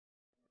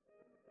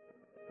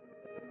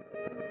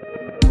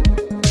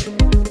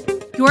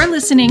You're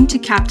listening to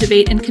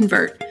Captivate and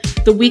Convert,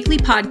 the weekly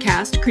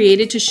podcast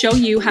created to show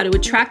you how to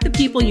attract the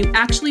people you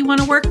actually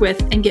want to work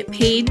with and get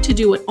paid to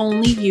do what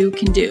only you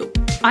can do.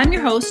 I'm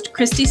your host,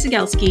 Christy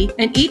Sigelski,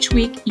 and each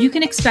week you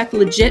can expect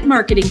legit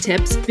marketing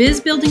tips,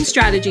 biz building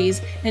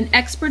strategies, and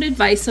expert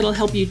advice that'll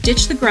help you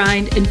ditch the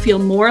grind and feel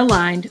more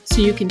aligned so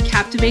you can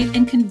captivate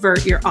and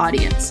convert your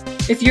audience.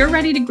 If you're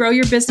ready to grow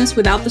your business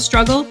without the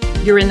struggle,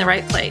 you're in the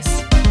right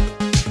place.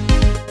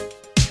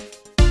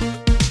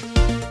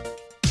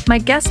 My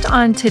guest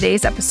on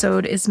today's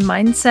episode is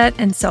mindset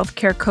and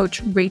self-care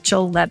coach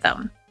Rachel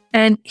Letham.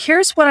 And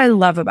here's what I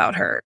love about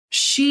her.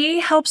 She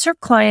helps her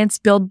clients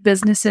build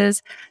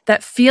businesses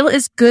that feel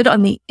as good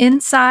on the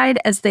inside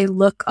as they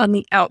look on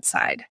the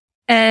outside.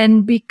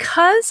 And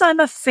because I'm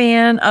a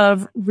fan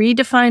of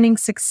redefining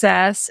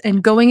success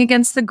and going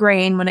against the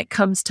grain when it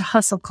comes to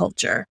hustle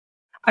culture,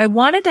 I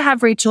wanted to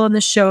have Rachel on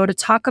the show to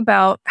talk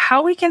about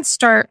how we can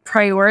start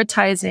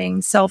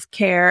prioritizing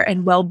self-care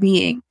and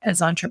well-being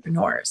as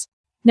entrepreneurs.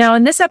 Now,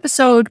 in this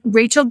episode,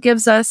 Rachel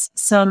gives us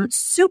some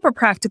super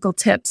practical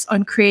tips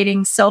on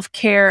creating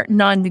self-care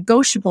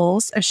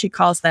non-negotiables, as she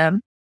calls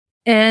them,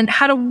 and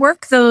how to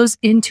work those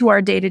into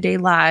our day-to-day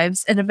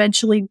lives and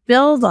eventually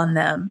build on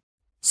them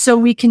so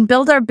we can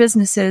build our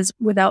businesses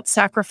without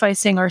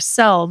sacrificing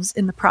ourselves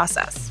in the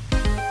process.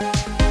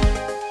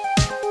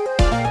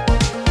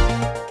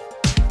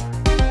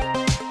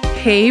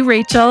 Hey,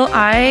 Rachel,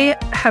 I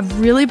have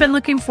really been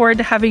looking forward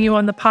to having you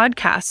on the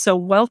podcast, so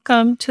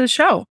welcome to the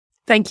show.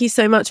 Thank you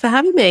so much for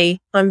having me.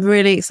 I'm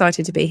really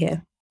excited to be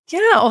here. Yeah,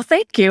 well,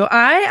 thank you.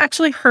 I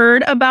actually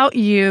heard about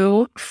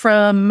you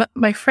from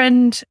my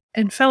friend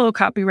and fellow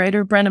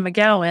copywriter, Brenna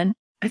McGowan.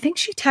 I think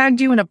she tagged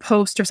you in a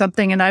post or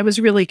something, and I was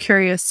really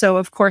curious. So,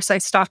 of course, I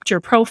stalked your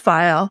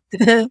profile.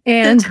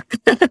 And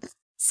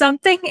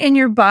something in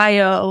your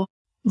bio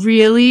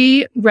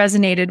really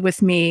resonated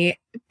with me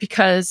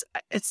because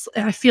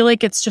I feel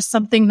like it's just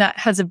something that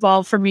has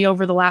evolved for me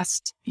over the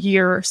last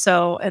year or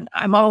so, and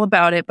I'm all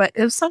about it. But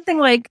it was something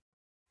like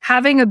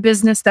having a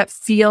business that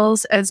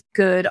feels as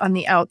good on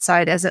the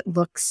outside as it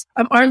looks,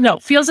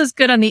 feels as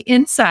good on the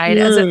inside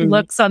as it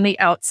looks on the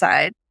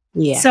outside.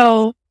 Yeah.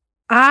 So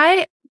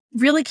I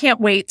really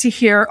can't wait to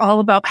hear all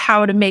about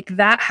how to make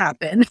that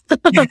happen.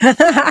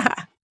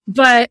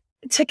 But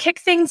to kick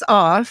things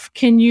off,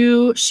 can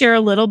you share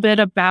a little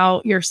bit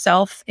about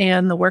yourself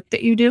and the work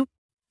that you do?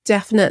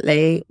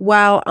 Definitely.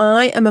 Well,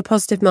 I am a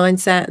positive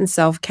mindset and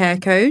self-care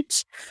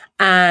coach,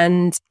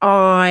 and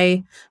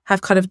I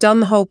have kind of done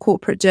the whole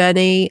corporate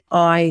journey.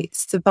 I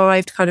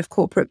survived kind of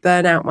corporate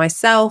burnout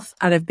myself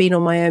and have been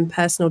on my own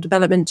personal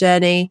development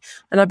journey.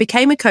 And I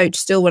became a coach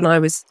still when I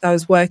was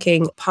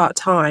working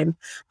part-time,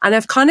 and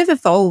I've kind of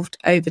evolved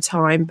over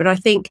time. But I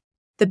think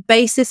the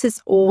basis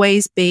has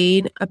always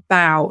been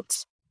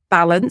about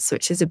balance,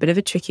 which is a bit of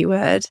a tricky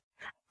word,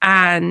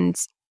 and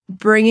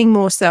bringing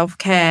more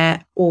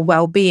self-care or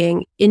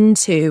well-being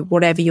into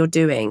whatever you're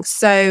doing.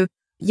 So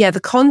yeah, the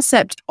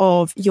concept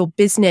of your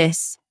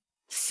business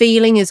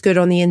feeling as good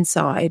on the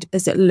inside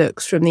as it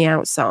looks from the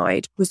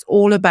outside was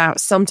all about,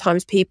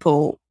 sometimes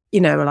people,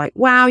 are like,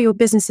 wow, your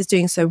business is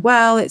doing so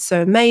well. It's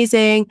so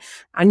amazing.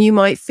 And you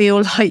might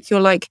feel like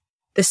you're like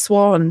the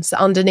swans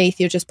underneath,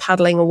 you're just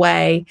paddling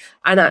away.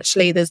 And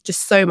actually there's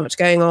just so much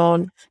going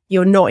on.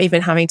 You're not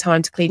even having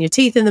time to clean your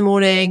teeth in the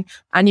morning.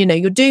 And,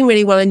 you're doing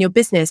really well in your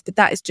business, but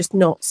that is just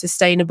not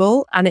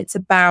sustainable. And it's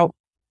about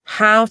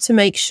how to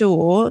make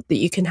sure that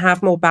you can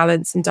have more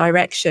balance and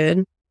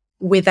direction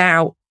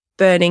without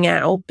burning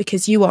out,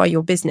 because you are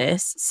your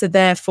business. So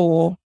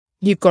therefore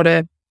you've got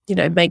to,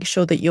 make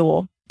sure that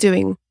you're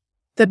doing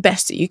the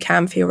best that you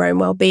can for your own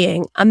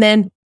well-being. And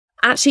then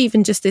actually,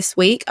 even just this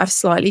week, I've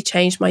slightly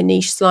changed my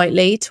niche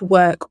slightly to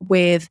work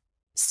with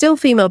still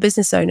female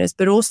business owners,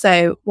 but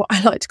also what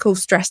I like to call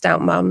stressed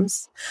out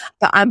mums,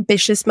 but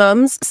ambitious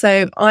mums.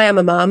 So I am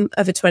a mum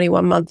of a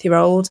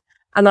 21-month-old,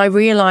 and I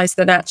realized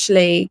that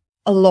actually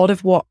a lot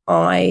of what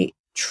I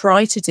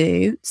try to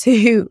do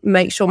to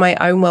make sure my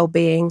own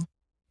well-being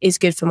is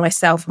good for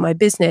myself and my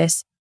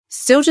business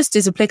still just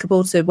is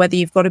applicable to whether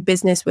you've got a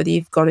business, whether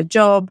you've got a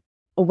job,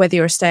 or whether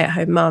you're a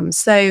stay-at-home mum.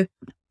 So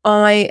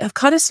I have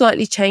kind of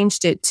slightly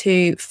changed it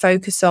to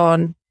focus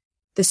on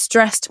the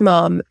stressed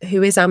mum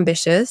who is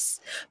ambitious,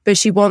 but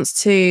she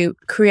wants to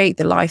create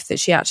the life that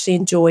she actually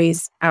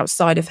enjoys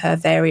outside of her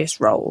various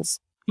roles.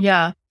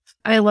 Yeah,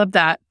 I love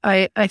that.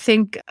 I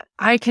think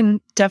I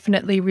can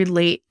definitely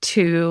relate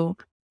to,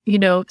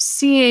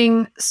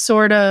 seeing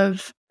sort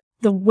of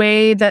the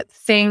way that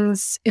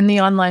things in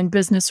the online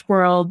business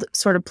world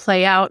sort of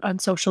play out on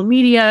social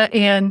media.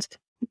 And,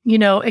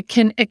 it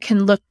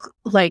can look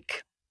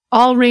like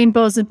all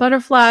rainbows and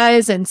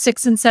butterflies and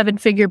 6 and 7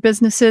 figure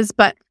businesses,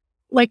 but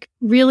like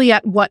really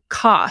at what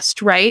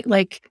cost, right?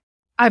 Like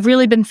I've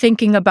really been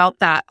thinking about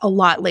that a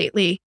lot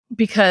lately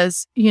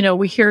because,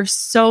 we hear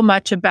so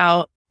much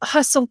about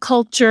hustle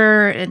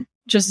culture and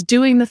just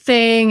doing the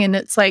thing, and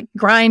it's like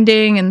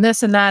grinding and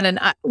this and that. And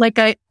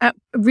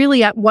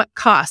really at what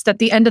cost? At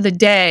the end of the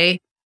day,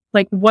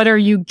 like what are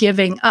you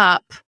giving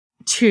up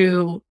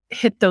to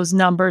hit those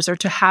numbers or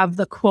to have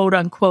the quote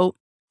unquote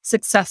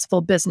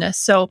successful business.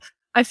 So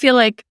I feel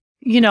like,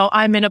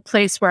 I'm in a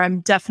place where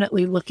I'm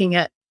definitely looking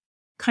at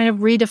kind of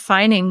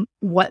redefining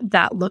what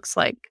that looks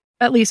like,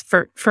 at least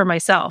for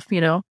myself,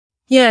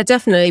 Yeah,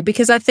 definitely.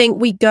 Because I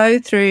think we go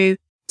through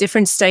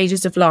different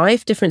stages of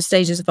life, different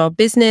stages of our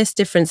business,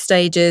 different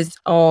stages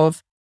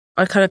of,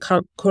 I kind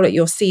of call it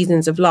your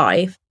seasons of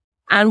life.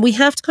 And we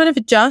have to kind of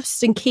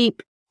adjust and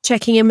keep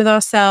checking in with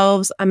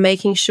ourselves and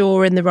making sure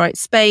we're in the right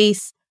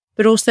space,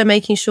 but also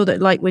making sure that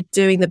like we're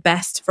doing the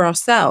best for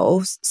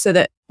ourselves so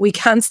that we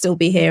can still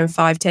be here in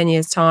 5-10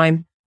 years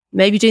time,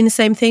 maybe doing the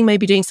same thing,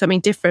 maybe doing something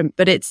different,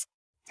 but it's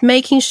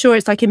making sure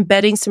it's like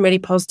embedding some really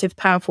positive,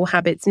 powerful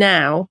habits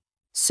now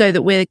so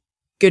that we're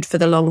good for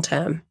the long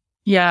term.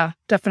 Yeah,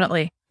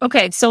 definitely.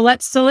 Okay. So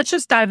let's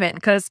just dive in,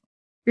 because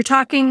you're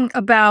talking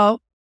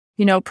about,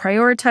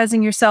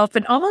 prioritizing yourself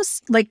and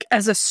almost like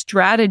as a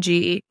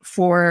strategy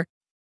for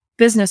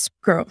business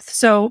growth.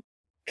 So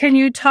can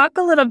you talk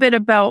a little bit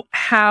about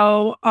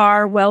how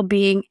our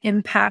well-being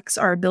impacts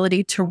our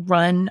ability to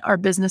run our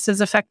businesses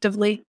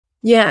effectively?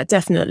 Yeah,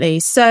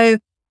 definitely. So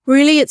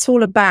really it's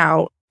all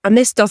about, and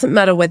this doesn't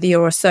matter whether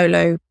you're a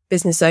solo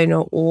business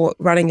owner or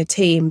running a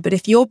team, but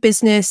if your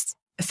business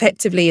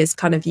effectively is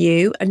kind of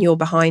you and you're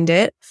behind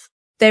it,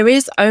 there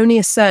is only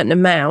a certain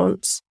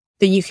amount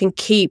that you can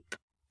keep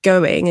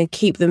going and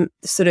keep them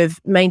sort of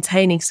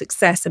maintaining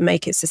success and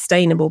make it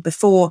sustainable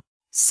before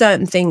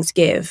certain things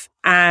give.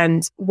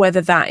 And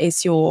whether that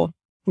is your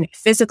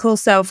physical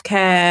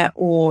self-care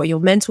or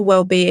your mental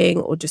well-being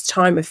or just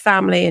time with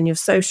family and your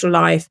social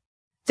life,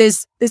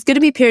 there's going to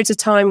be periods of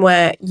time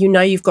where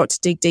you've got to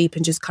dig deep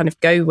and just kind of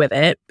go with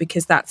it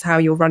because that's how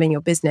you're running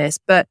your business.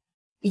 But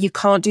you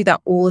can't do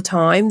that all the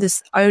time.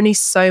 There's only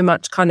so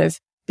much kind of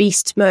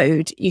beast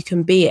mode you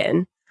can be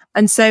in.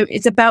 And so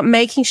it's about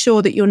making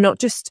sure that you're not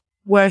just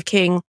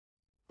working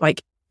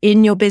like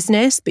in your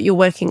business, but you're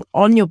working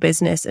on your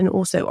business and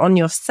also on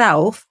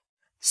yourself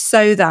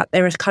so that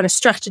there are kind of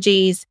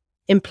strategies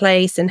in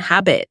place and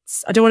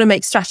habits. I don't want to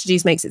make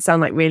strategies makes it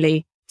sound like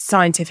really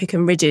scientific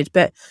and rigid,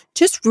 but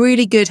just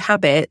really good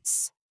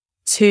habits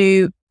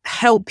to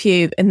help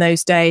you in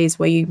those days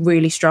where you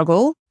really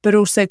struggle, but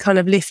also kind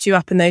of lift you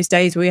up in those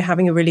days where you're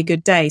having a really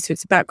good day. So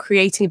it's about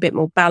creating a bit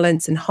more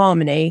balance and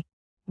harmony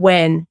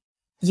when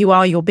you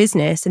are your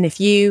business. And if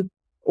you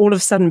all of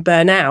a sudden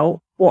burn out,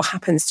 what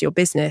happens to your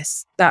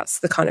business? That's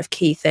the kind of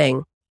key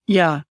thing.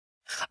 Yeah.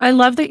 I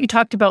love that you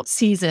talked about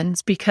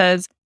seasons,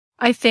 because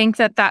I think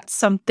that that's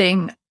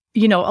something,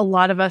 a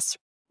lot of us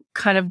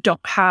kind of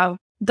don't have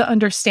the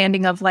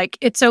understanding of, like,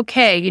 it's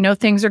okay,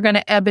 things are going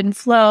to ebb and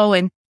flow.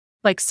 And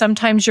like,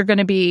 sometimes you're going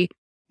to be,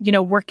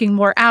 working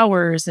more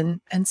hours and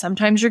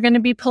sometimes you're going to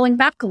be pulling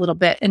back a little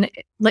bit. And,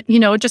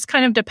 it just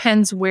kind of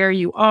depends where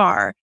you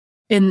are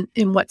in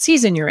what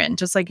season you're in,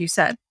 just like you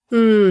said.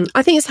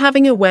 I think it's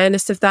having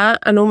awareness of that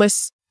and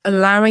almost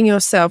allowing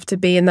yourself to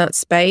be in that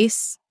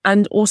space,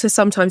 and also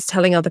sometimes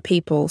telling other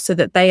people so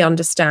that they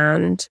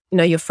understand,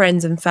 your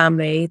friends and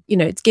family,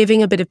 it's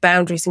giving a bit of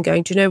boundaries and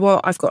going, do you know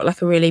what? I've got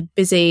like a really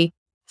busy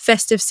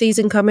festive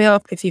season coming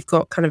up. If you've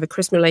got kind of a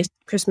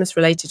Christmas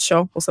related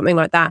shop or something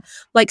like that,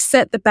 like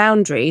set the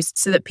boundaries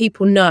so that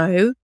people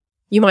know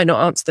you might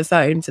not answer the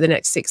phone for the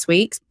next 6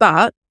 weeks,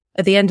 but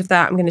at the end of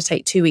that, I'm going to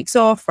take 2 weeks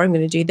off, or I'm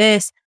going to do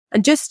this,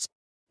 and just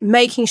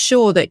making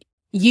sure that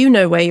you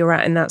know where you're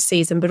at in that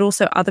season, but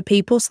also other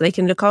people so they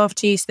can look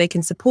after you, so they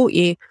can support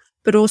you,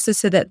 but also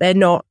so that they're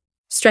not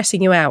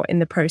stressing you out in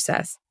the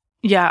process.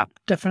 Yeah,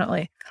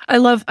 definitely. I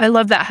love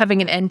that,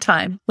 having an end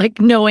time,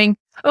 like knowing,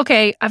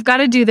 okay, I've got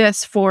to do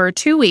this for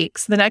 2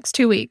 weeks, the next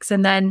 2 weeks,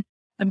 and then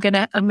I'm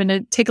going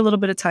to take a little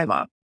bit of time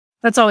off.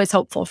 That's always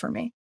helpful for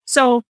me.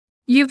 So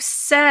you've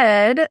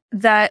said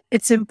that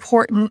it's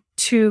important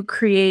to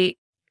create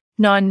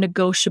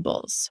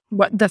non-negotiables.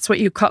 That's what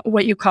you call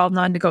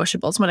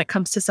non-negotiables when it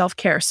comes to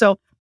self-care. So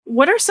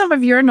what are some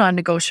of your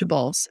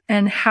non-negotiables,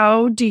 and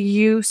how do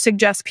you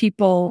suggest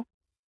people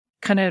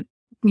kind of,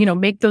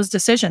 make those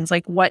decisions?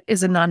 Like, what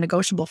is a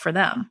non-negotiable for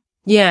them?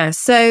 Yeah.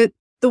 So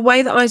the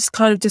way that I just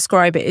kind of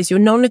describe it is your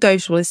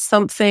non-negotiable is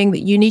something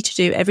that you need to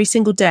do every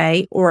single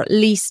day or at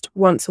least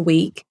once a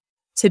week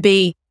to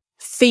be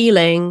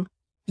feeling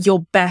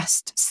your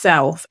best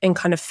self in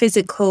kind of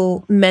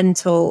physical,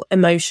 mental,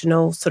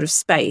 emotional sort of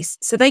space.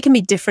 So they can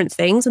be different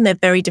things, and they're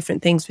very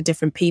different things for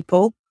different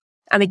people.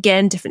 And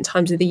again, different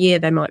times of the year,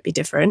 they might be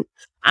different.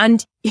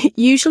 And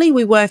usually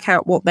we work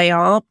out what they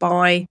are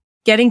by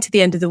getting to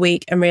the end of the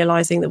week and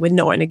realizing that we're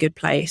not in a good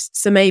place.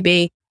 So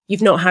maybe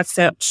you've not had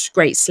such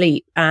great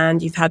sleep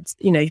and you've had,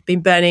 you've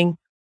been burning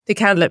the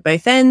candle at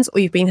both ends, or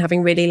you've been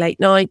having really late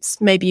nights.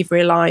 Maybe you've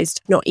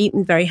realized not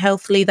eaten very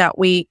healthily that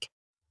week.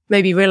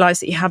 Maybe you realize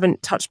that you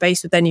haven't touched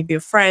base with any of your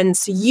friends.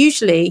 So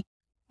usually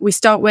we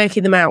start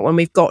working them out when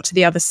we've got to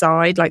the other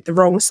side, like the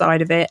wrong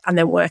side of it, and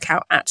then work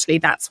out, actually,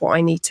 that's what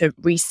I need to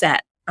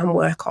reset and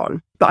work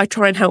on. But I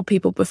try and help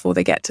people before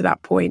they get to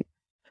that point.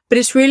 But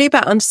it's really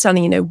about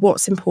understanding,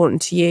 what's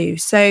important to you.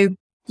 So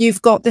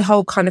you've got the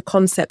whole kind of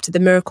concept of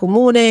the miracle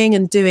morning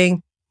and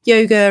doing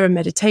yoga and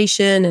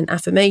meditation and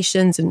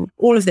affirmations and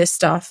all of this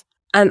stuff.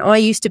 And I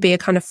used to be a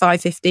kind of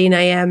 5:15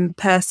 a.m.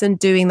 person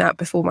doing that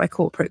before my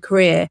corporate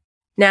career.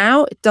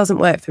 Now it doesn't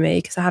work for me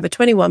because I have a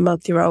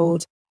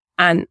 21-month-old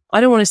and I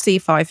don't want to see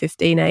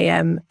 5:15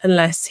 a.m.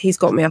 unless he's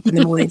got me up in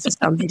the morning for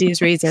some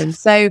hideous reason.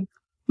 So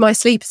my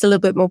sleep is a little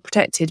bit more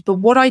protected. But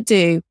what I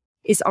do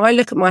is I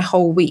look at my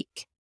whole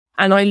week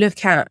and I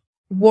look at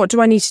what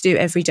do I need to do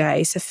every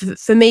day. So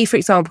for me, for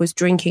example, is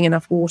drinking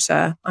enough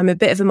water. I'm a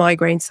bit of a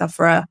migraine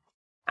sufferer.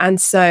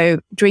 And so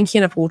drinking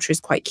enough water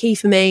is quite key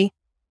for me,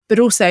 but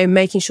also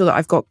making sure that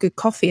I've got good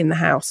coffee in the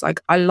house.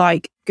 Like I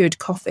like good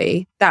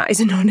coffee. That is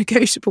a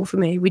non-negotiable for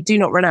me. We do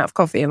not run out of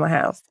coffee in my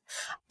house.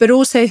 But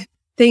also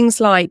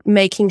things like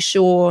making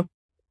sure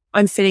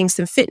I'm fitting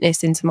some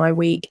fitness into my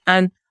week.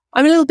 And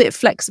I'm a little bit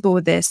flexible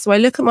with this. So I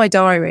look at my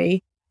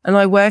diary and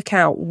I work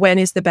out when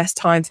is the best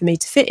time for me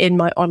to fit in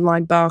my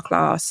online bar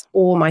class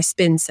or my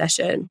spin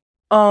session.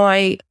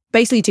 I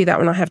basically do that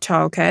when I have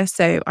childcare.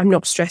 So I'm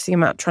not stressing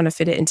about trying to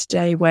fit it in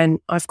today when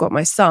I've got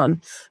my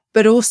son.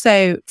 But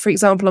also, for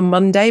example, on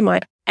Monday,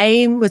 my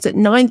aim was at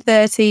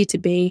 9:30 to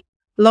be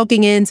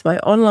logging into my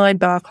online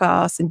bar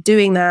class and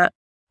doing that.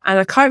 And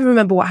I can't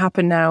remember what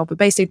happened now, but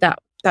basically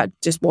that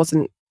just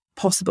wasn't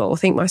possible. I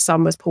think my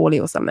son was poorly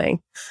or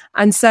something.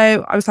 And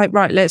so I was like,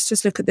 right, let's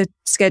just look at the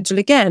schedule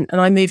again.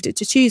 And I moved it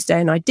to Tuesday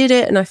and I did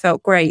it and I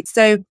felt great.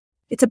 So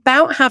it's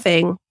about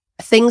having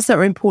things that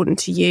are important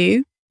to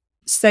you.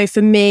 So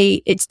for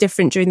me, it's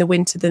different during the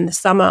winter than the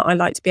summer. I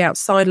like to be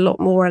outside a lot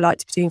more. I like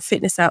to be doing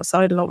fitness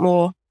outside a lot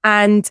more.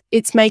 And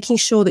it's making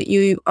sure that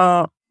you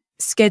are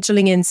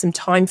scheduling in some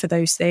time for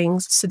those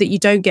things so that you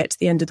don't get to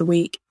the end of the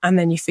week and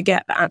then you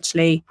forget that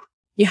actually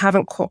you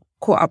haven't caught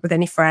up with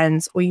any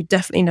friends, or you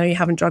definitely know you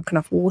haven't drunk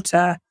enough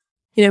water.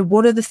 You know,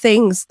 what are the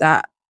things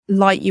that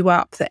light you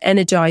up, that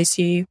energize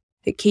you,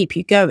 that keep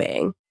you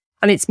going?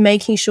 And it's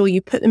making sure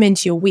you put them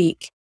into your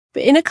week,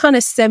 but in a kind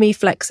of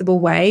semi-flexible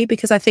way,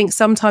 because I think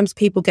sometimes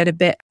people get a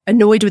bit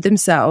annoyed with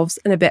themselves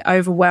and a bit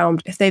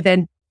overwhelmed if they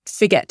then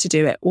forget to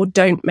do it or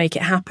don't make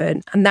it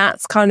happen. And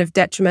that's kind of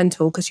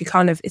detrimental because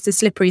it's a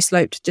slippery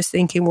slope to just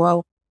thinking,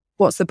 well,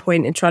 what's the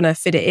point in trying to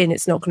fit it in?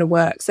 It's not going to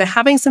work. So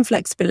having some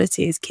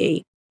flexibility is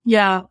key.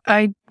 Yeah,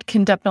 I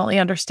can definitely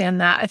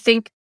understand that. I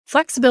think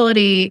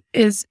flexibility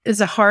is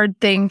a hard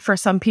thing for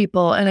some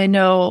people. And I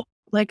know,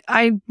 like,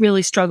 I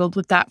really struggled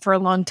with that for a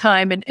long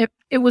time. And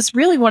it was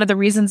really one of the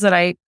reasons that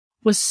I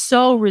was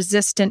so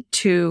resistant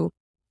to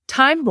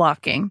time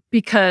blocking,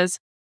 because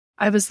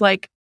I was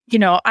like,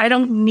 I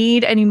don't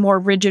need any more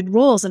rigid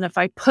rules. And if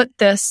I put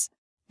this,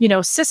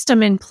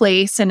 system in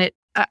place and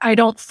I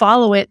don't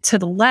follow it to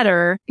the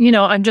letter,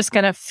 I'm just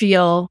going to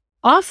feel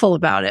awful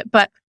about it.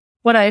 But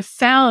what I've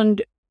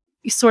found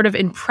sort of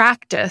in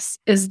practice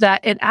is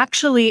that it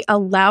actually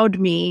allowed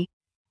me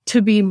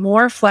to be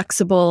more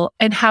flexible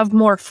and have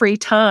more free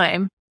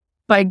time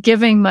by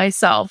giving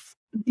myself,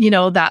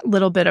 that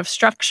little bit of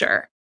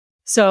structure.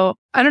 So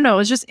I don't know, it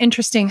was just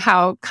interesting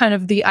how kind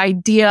of the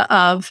idea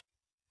of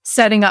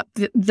setting up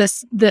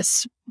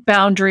this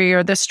boundary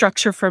or this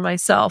structure for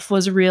myself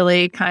was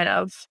really kind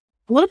of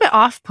a little bit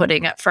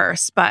off-putting at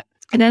first, but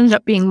it ended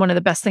up being one of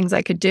the best things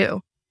I could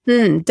do.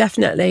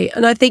 Definitely.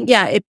 And I think,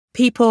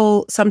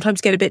 people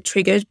sometimes get a bit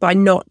triggered by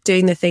not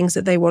doing the things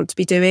that they want to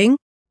be doing,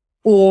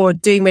 or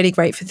doing really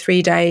great for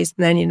 3 days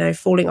and then,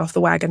 falling off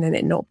the wagon and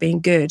it not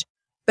being good.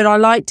 But I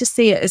like to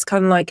see it as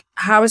kind of like,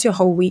 how has your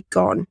whole week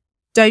gone?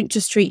 Don't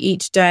just treat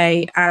each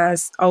day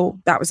as, oh,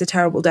 that was a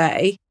terrible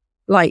day.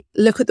 Like,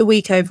 look at the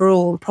week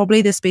overall.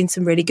 Probably there's been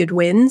some really good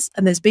wins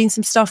and there's been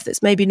some stuff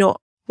that's maybe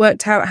not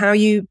worked out how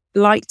you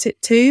liked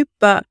it to,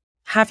 but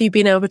have you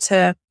been able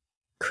to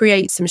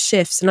create some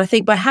shifts? And I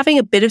think by having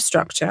a bit of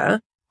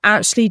structure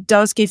actually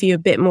does give you a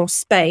bit more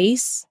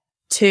space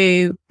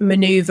to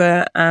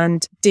maneuver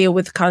and deal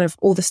with kind of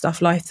all the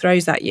stuff life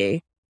throws at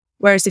you.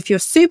 Whereas if you're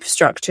super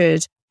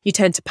structured, you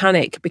tend to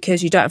panic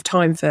because you don't have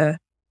time for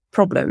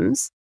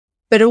problems.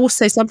 But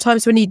also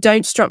sometimes when you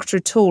don't structure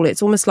at all,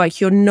 it's almost like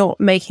you're not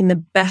making the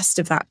best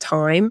of that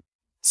time.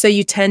 So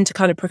you tend to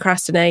kind of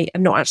procrastinate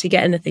and not actually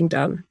get anything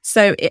done.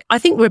 So I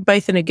think we're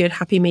both in a good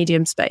happy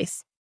medium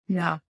space.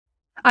 Yeah.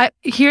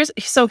 Here's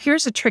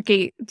a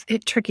tricky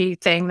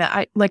thing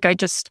that I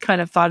just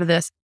kind of thought of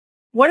this.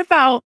 What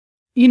about,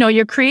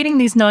 you're creating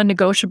these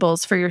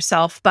non-negotiables for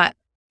yourself, but,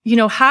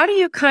 how do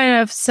you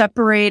kind of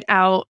separate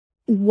out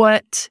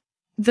what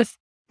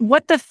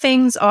the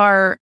things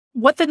are,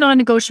 what the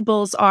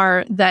non-negotiables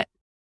are that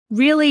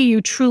really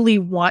you truly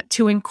want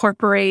to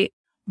incorporate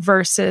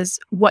versus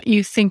what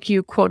you think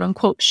you quote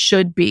unquote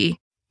should be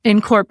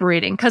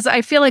incorporating? Because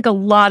I feel like a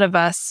lot of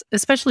us,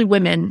 especially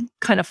women,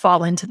 kind of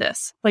fall into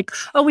this. Like,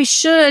 oh, we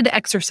should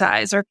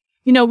exercise, or,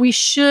 we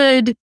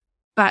should,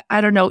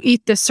 I don't know,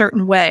 eat this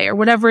certain way or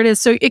whatever it is.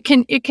 So it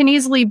can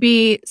easily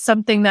be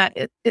something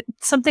that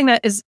something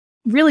that is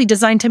really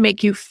designed to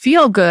make you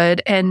feel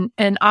good and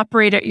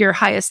operate at your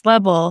highest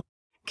level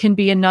can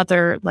be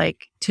another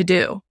to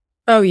do.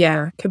 Oh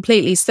yeah,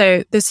 completely.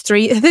 So there's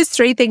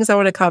three things I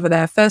want to cover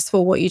there. First of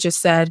all, what you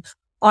just said,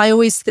 I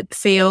always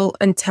feel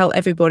and tell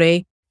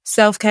everybody,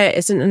 self-care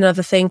isn't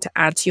another thing to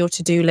add to your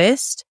to-do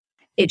list.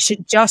 It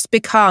should just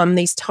become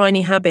these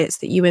tiny habits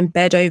that you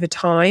embed over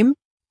time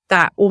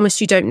that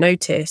almost you don't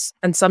notice.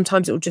 And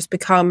sometimes it will just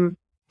become,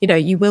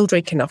 you will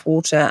drink enough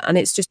water, and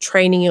it's just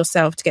training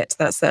yourself to get to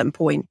that certain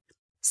point.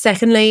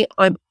 Secondly,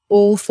 I'm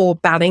all for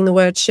banning the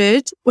word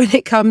should when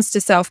it comes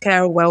to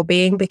self-care or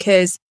well-being,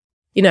 because,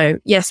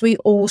 yes, we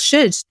all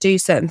should do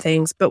certain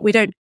things, but we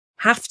don't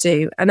have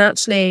to. And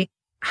actually,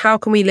 how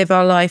can we live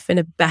our life in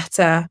a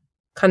better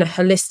kind of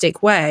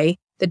holistic way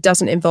that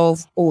doesn't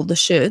involve all the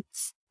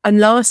shoulds? And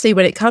lastly,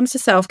 when it comes to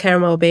self-care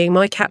and well-being,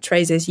 my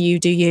catchphrase is you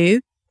do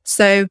you.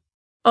 So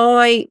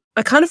I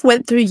kind of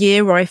went through a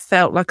year where I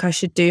felt like I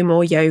should do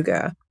more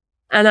yoga.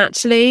 And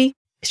actually,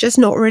 it's just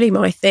not really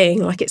my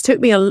thing. Like, it took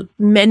me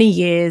many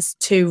years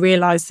to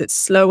realize that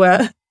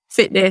slower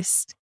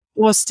fitness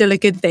was still a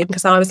good thing,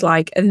 because I was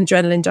like an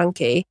adrenaline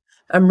junkie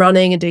and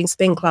running and doing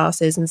spin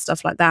classes and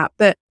stuff like that.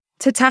 But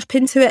to tap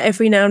into it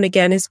every now and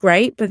again is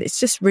great, but it's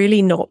just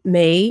really not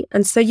me.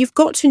 And so you've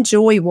got to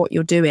enjoy what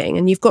you're doing,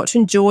 and you've got to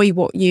enjoy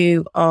what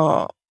you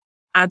are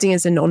adding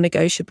as a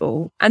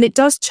non-negotiable. And it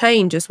does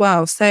change as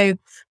well. So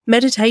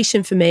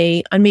meditation for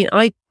me,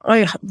 I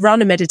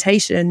run a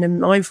meditation and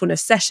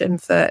mindfulness session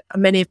for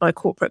many of my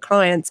corporate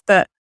clients,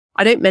 but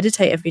I don't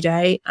meditate every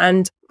day,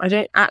 and I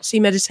don't actually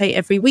meditate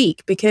every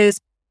week,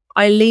 because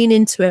I lean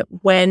into it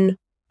when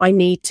I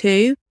need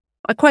to.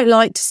 I quite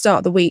like to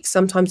start the week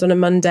sometimes on a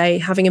Monday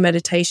having a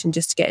meditation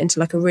just to get into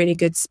like a really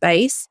good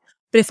space.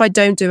 But if I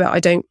don't do it, I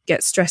don't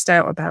get stressed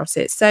out about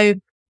it. So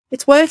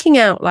it's working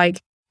out,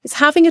 like, it's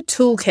having a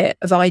toolkit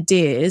of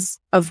ideas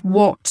of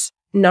what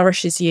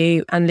nourishes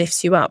you and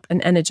lifts you up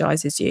and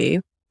energizes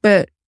you,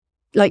 but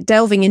like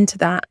delving into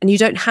that. And you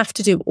don't have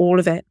to do all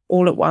of it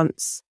all at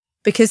once,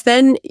 because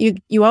then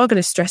you are going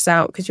to stress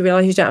out because you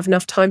realize you don't have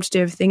enough time to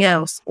do everything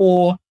else,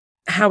 or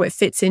how it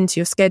fits into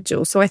your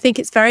schedule. So I think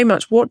it's very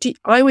much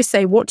I always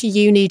say, what do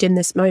you need in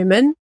this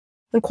moment?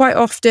 And quite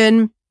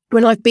often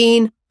when I've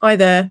been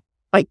either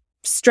like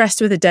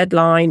stressed with a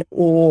deadline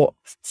or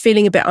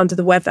feeling a bit under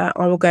the weather,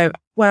 I will go,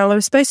 well, I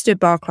was supposed to do a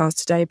bar class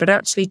today, but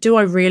actually, do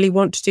I really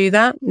want to do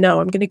that? No,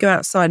 I'm going to go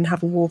outside and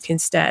have a walk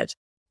instead.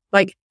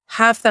 Like,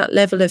 have that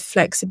level of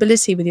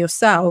flexibility with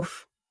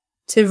yourself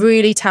to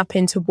really tap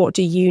into what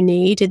do you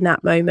need in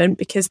that moment,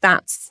 because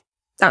that's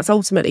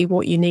ultimately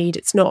what you need.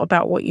 It's not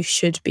about what you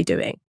should be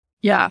doing.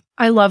 Yeah,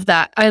 I love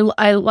that. I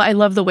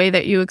love the way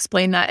that you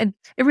explain that. And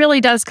it really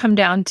does come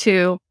down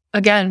to,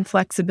 again,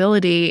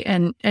 flexibility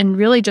and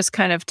really just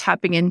kind of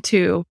tapping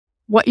into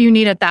what you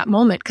need at that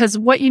moment. Because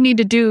what you need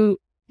to do,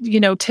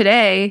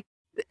 today,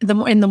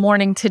 in the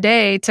morning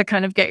today, to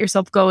kind of get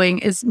yourself going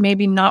is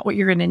maybe not what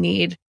you're going to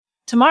need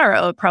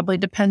tomorrow. It probably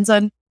depends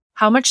on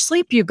how much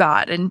sleep you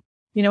got and,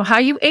 how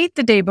you ate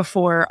the day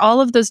before, all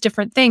of those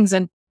different things.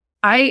 And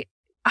I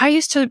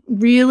used to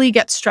really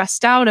get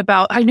stressed out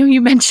about, I know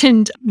you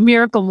mentioned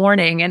Miracle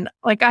Morning, and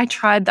like I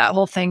tried that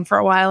whole thing for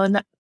a while,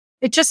 and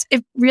it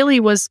really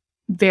was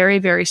very,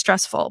 very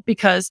stressful,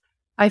 because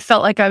I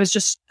felt like I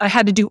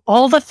had to do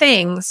all the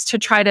things to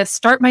try to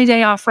start my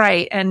day off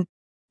right. And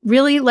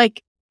really,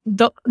 like,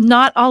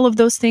 not all of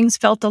those things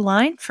felt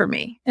aligned for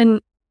me.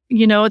 And,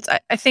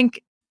 I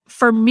think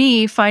for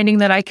me, finding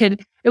that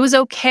it was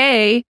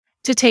okay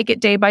to take it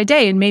day by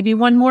day. And maybe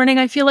one morning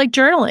I feel like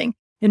journaling.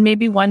 And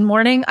maybe one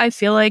morning I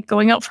feel like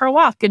going out for a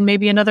walk, and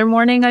maybe another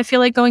morning I feel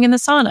like going in the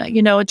sauna.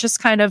 It just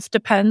kind of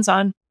depends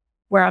on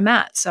where I'm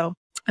at. So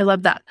I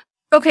love that.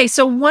 Okay.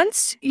 So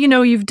once,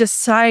 you've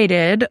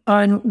decided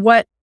on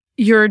what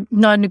your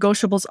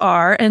non-negotiables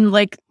are, and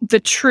like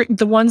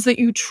the ones that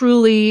you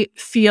truly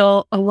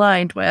feel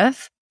aligned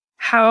with,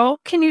 how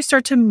can you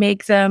start to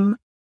make them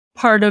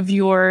part of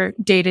your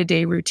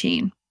day-to-day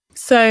routine?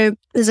 So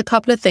there's a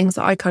couple of things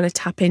that I kind of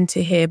tap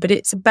into here, but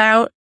it's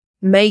about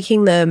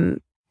making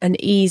them an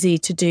easy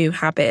to do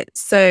habit.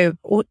 So,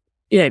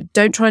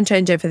 don't try and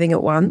change everything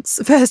at once.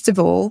 First of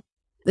all,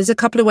 there's a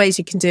couple of ways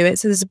you can do it.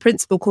 So there's a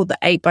principle called the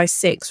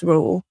 8x6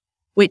 rule,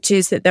 which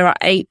is that there are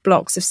 8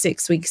 blocks of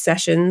 6-week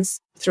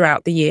sessions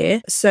throughout the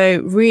year.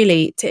 So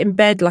really, to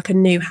embed like a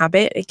new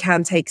habit, it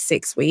can take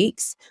 6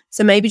 weeks.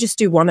 So maybe just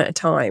do one at a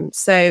time.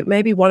 So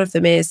maybe one of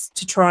them is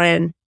to try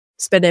and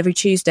spend every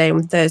Tuesday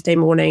and Thursday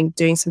morning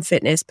doing some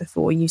fitness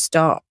before you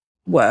start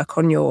work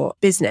on your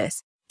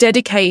business.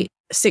 Dedicate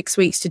 6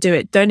 weeks to do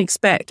it. Don't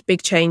expect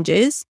big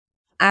changes,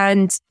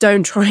 and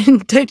don't try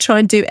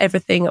and do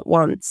everything at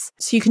once.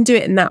 So you can do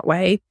it in that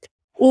way,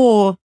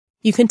 or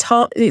you can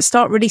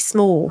start really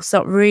small,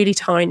 start really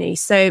tiny.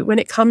 So when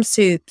it comes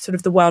to sort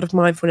of the world of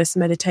mindfulness and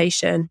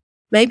meditation,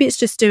 maybe it's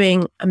just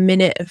doing a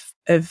minute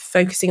of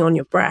focusing on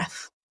your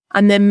breath.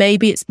 And then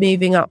maybe it's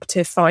moving up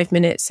to 5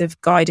 minutes of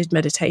guided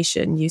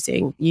meditation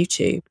using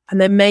YouTube.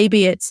 And then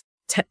maybe it's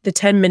the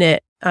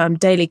 10-minute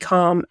daily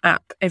calm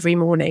app every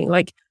morning.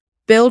 Like,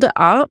 build it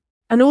up,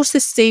 and also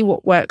see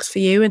what works for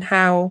you and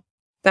how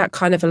that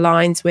kind of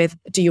aligns with,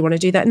 do you want to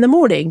do that in the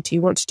morning? Do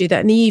you want to do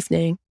that in the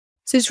evening?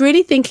 So it's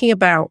really thinking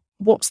about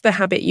what's the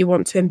habit you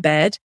want to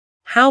embed?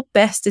 How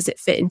best does it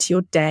fit into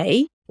your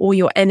day or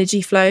your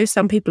energy flow?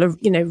 Some people are,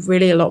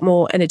 really a lot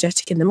more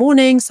energetic in the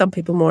morning. Some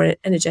people more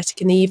energetic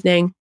in the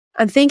evening.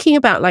 and thinking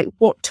about like,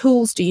 what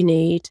tools do you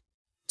need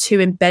to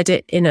embed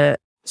it in a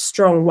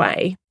strong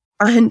way?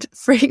 And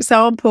for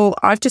example,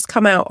 I've just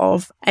come out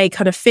of a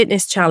kind of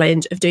fitness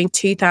challenge of doing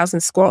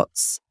 2,000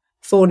 squats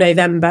for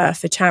November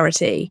for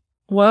charity.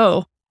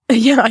 Whoa.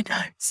 Yeah, I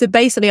know. So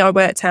basically I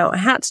worked out I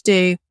had to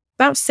do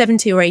about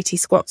 70 or 80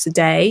 squats a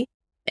day,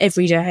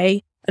 every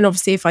day. And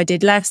obviously if I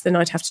did less, then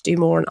I'd have to do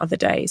more on other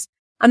days.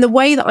 And the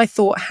way that I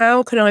thought,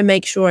 how can I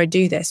make sure I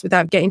do this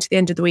without getting to the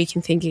end of the week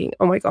and thinking,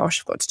 oh my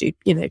gosh, I've got to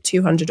do,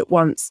 200 at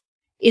once,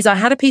 is I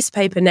had a piece of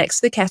paper next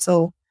to the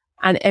kettle.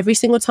 And every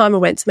single time I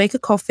went to make a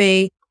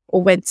coffee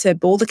or went to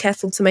boil the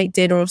kettle to make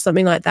dinner or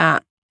something like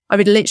that, I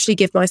would literally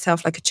give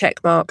myself like a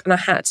check mark, and I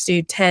had to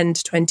do 10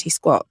 to 20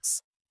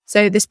 squats.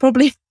 So this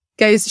probably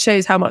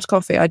shows how much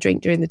coffee I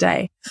drink during the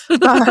day.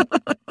 But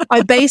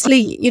I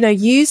basically,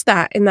 used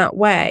that in that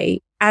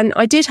way. And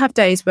I did have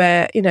days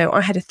where,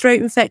 I had a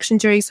throat infection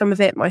during some of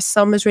it. My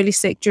son was really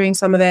sick during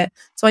some of it.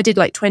 So I did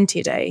like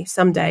 20 a day,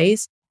 some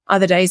days.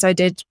 Other days I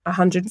did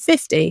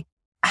 150.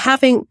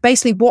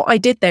 Basically what I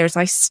did there is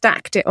I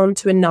stacked it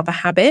onto another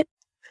habit.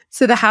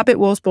 So the habit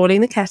was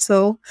boiling the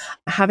kettle,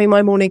 having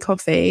my morning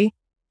coffee,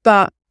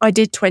 but I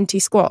did 20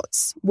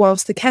 squats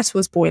whilst the kettle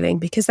was boiling,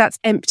 because that's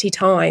empty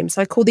time.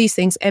 So I call these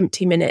things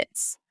empty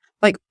minutes.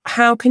 Like,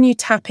 how can you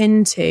tap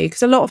into,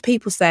 because a lot of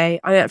people say,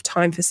 I don't have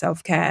time for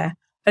self-care.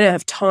 I don't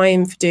have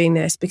time for doing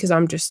this because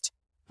I'm just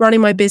running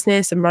my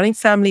business and running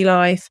family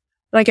life.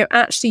 And I go,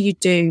 actually, you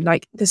do.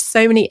 Like, there's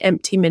so many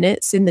empty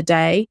minutes in the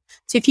day.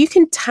 So if you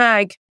can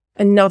tag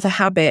another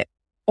habit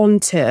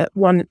onto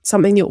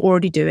something you're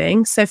already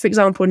doing. So for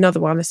example, another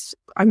one is,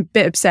 I'm a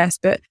bit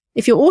obsessed, but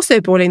if you're also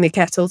boiling the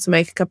kettle to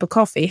make a cup of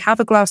coffee, have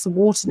a glass of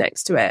water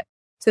next to it,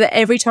 so that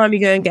every time you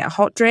go and get a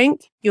hot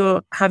drink,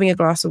 you're having a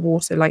glass of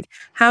water. Like,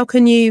 how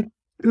can you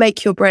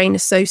make your brain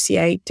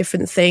associate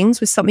different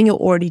things with something you're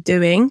already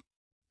doing?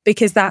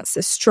 Because that's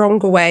a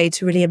stronger way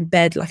to really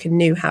embed like a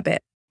new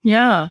habit.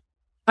 Yeah,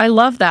 I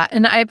love that.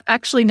 And I've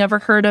actually never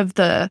heard of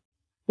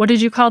what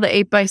did you call the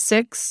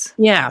 8x6?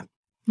 Yeah.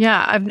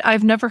 Yeah,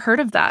 I've never heard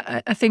of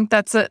that. I think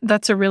that's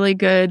a really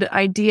good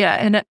idea.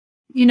 And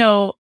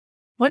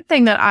one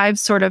thing that I've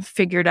sort of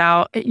figured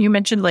out, you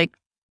mentioned like,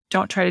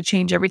 don't try to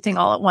change everything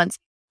all at once.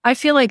 I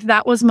feel like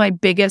that was my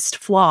biggest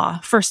flaw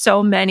for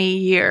so many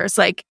years.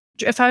 Like,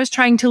 if I was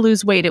trying to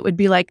lose weight, it would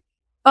be like,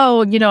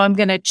 oh, I'm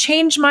going to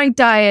change my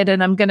diet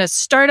and I'm going to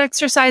start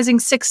exercising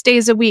 6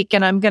 days a week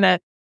and I'm going to,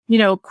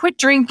 quit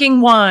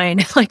drinking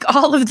wine, like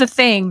all of the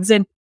things.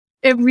 And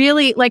it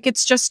really, like,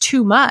 it's just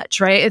too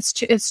much, right?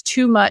 It's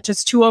too much.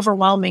 It's too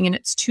overwhelming and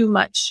it's too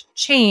much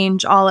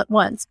change all at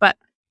once. But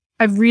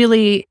I've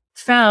really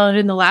found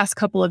in the last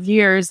couple of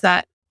years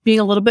that being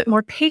a little bit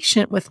more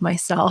patient with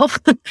myself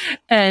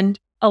and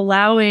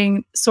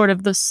allowing sort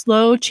of the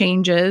slow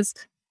changes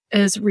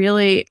is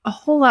really a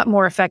whole lot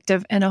more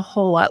effective and a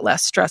whole lot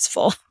less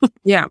stressful.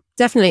 Yeah,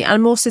 definitely.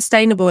 And more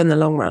sustainable in the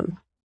long run.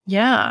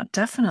 Yeah,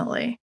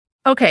 definitely.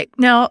 Okay.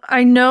 Now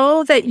I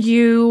know that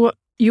you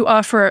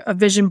offer a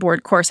vision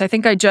board course. I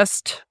think I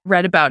just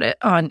read about it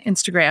on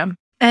Instagram.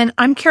 And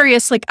I'm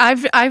curious, like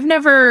I've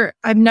never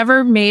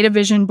made a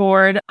vision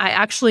board.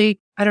 I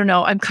don't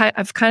know.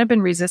 I've kind of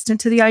been resistant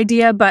to the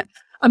idea, but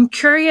I'm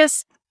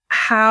curious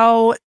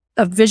how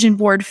a vision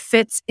board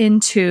fits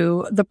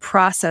into the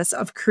process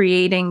of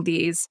creating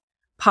these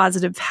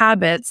positive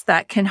habits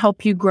that can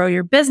help you grow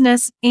your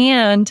business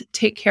and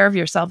take care of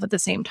yourself at the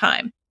same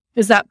time.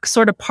 Is that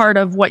sort of part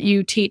of what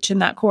you teach in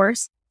that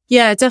course?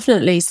 Yeah,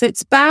 definitely. So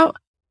it's about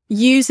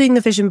using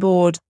the vision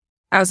board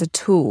as a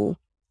tool,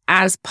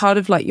 as part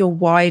of like your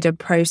wider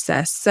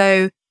process.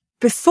 So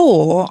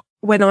before,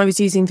 when I was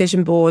using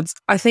vision boards,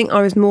 I think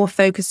I was more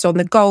focused on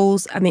the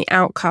goals and the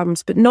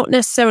outcomes, but not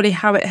necessarily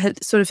how it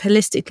had sort of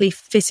holistically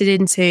fitted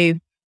into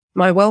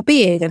my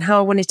well-being and how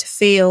I wanted to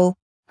feel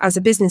as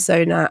a business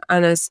owner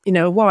and as,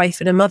 a wife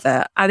and a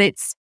mother. And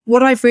it's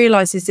what I've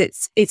realized is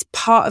it's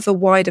part of a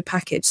wider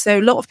package. So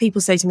a lot of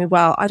people say to me,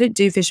 well, I don't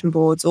do vision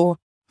boards, or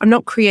I'm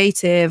not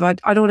creative. I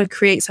don't want to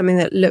create something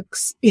that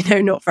looks,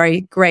 not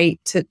very great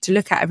to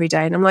look at every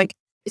day. And I'm like,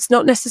 it's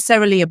not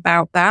necessarily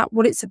about that.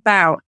 What it's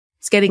about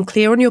is getting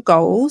clear on your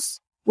goals,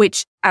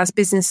 which as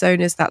business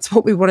owners, that's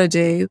what we want to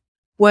do.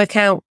 Work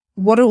out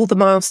what are all the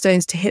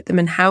milestones to hit them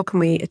and how can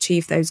we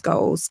achieve those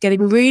goals.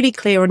 Getting really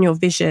clear on your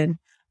vision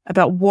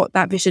about what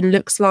that vision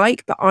looks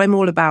like. But I'm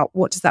all about,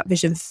 what does that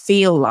vision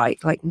feel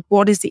like? Like,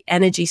 what is the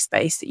energy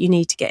space that you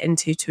need to get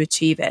into to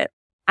achieve it?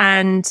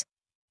 And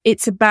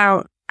it's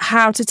about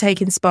how to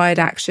take inspired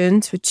action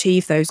to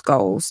achieve those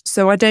goals.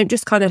 So I don't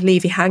just kind of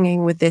leave you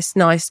hanging with this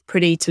nice,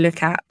 pretty to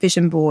look at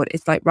vision board.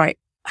 It's like, right,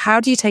 how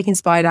do you take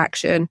inspired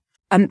action?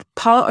 And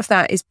part of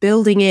that is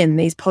building in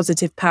these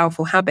positive,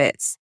 powerful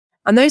habits.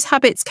 And those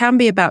habits can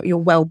be about your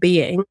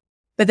well-being,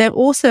 but they're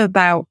also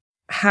about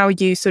how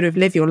you sort of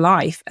live your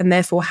life. And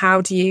therefore,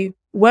 how do you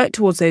work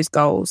towards those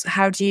goals?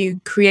 How do you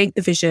create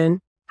the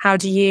vision? How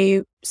do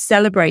you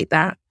celebrate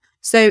that?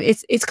 So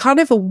it's kind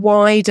of a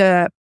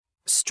wider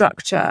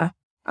structure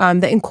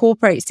that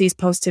incorporates these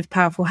positive,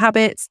 powerful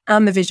habits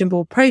and the vision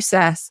board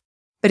process.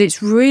 But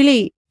it's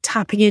really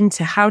tapping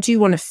into, how do you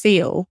want to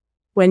feel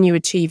when you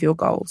achieve your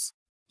goals?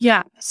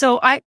 Yeah. So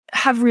I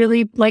have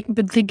really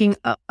been thinking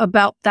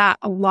about that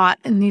a lot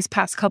in these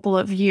past couple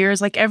of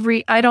years. I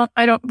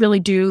don't really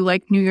do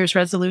New Year's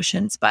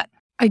resolutions, but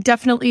I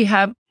definitely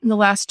have in the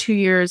last 2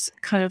 years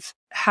kind of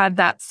had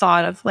that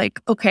thought of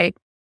okay,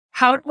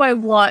 how do I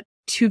want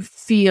to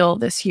feel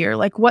this year?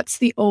 What's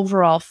the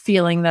overall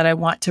feeling that I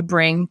want to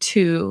bring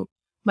to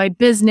my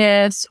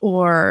business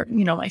or,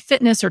 my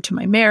fitness or to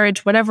my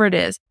marriage, whatever it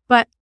is.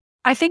 But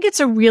I think it's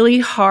a really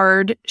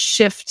hard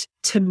shift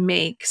to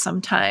make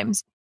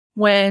sometimes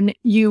when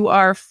you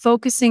are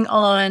focusing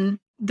on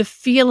the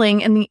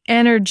feeling and the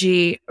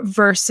energy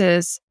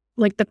versus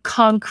the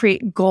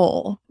concrete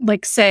goal,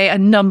 say a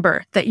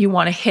number that you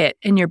want to hit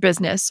in your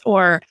business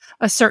or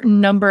a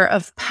certain number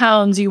of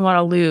pounds you want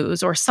to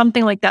lose or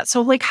something like that.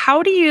 So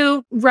how do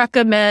you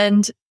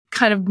recommend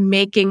kind of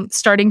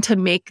starting to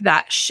make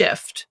that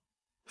shift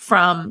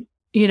from,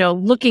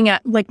 looking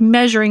at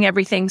measuring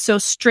everything so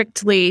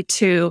strictly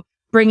to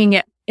bringing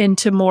it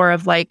into more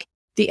of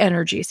the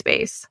energy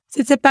space?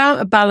 It's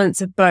about a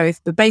balance of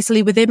both. But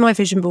basically within my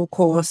vision board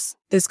course,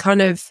 there's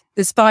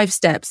 5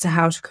 steps to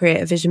how to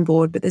create a vision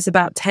board, but there's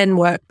about 10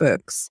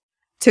 workbooks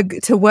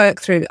to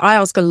work through. I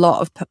ask a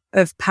lot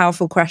of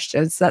powerful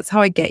questions. That's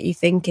how I get you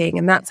thinking.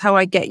 And that's how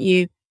I get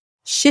you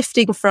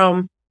shifting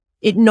from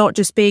it not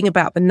just being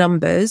about the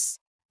numbers,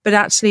 but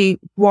actually,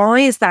 why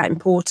is that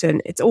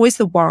important? It's always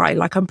the why.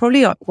 I'm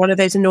probably one of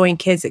those annoying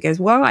kids that goes,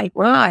 why?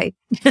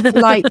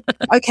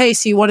 Okay,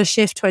 so you want to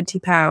shift 20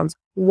 pounds.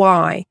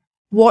 Why?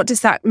 What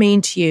does that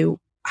mean to you?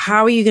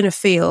 How are you going to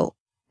feel?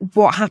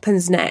 What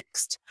happens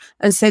next?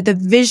 And so the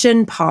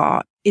vision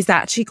part is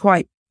actually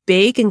quite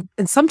big and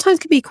sometimes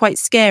can be quite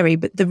scary.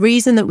 But the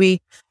reason that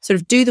we sort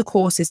of do the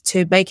course is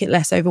to make it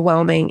less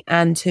overwhelming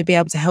and to be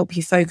able to help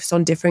you focus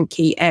on different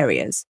key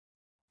areas.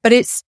 But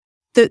it's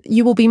that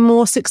you will be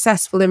more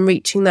successful in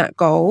reaching that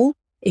goal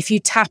if you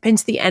tap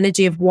into the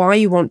energy of why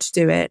you want to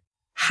do it,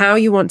 how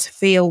you want to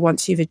feel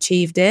once you've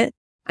achieved it,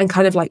 and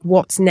kind of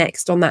what's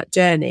next on that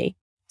journey.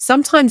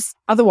 Sometimes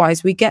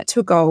otherwise we get to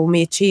a goal and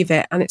we achieve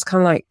it and it's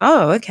kind of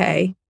oh,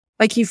 okay.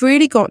 You've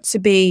really got to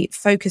be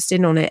focused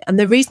in on it. And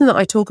the reason that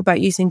I talk about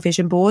using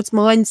vision boards,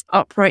 mine's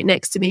up right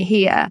next to me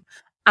here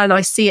and I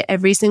see it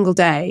every single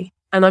day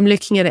and I'm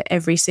looking at it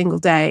every single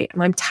day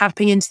and I'm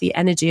tapping into the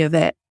energy of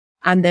it.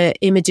 And the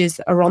images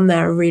that are on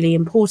there are really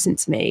important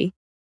to me.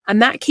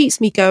 And that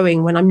keeps me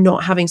going when I'm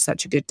not having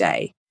such a good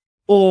day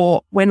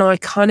or when I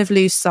kind of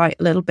lose sight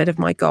a little bit of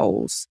my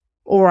goals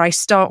or I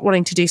start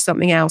wanting to do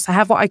something else. I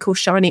have what I call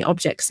shiny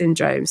object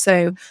syndrome.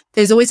 So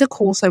there's always a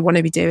course I want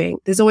to be doing.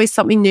 There's always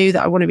something new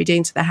that I want to be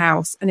doing to the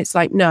house. And it's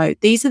no,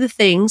 these are the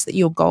things that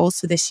your goals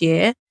for this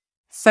year.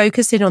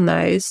 Focus in on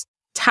those,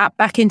 tap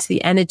back into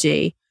the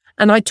energy.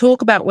 And I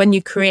talk about when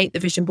you create the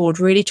vision board,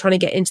 really trying to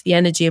get into the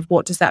energy of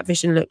what does that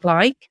vision look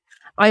like.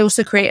 I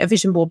also create a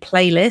vision board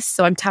playlist.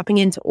 So I'm tapping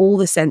into all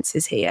the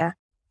senses here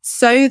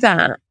so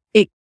that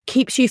it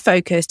keeps you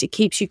focused, it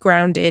keeps you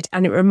grounded,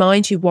 and it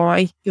reminds you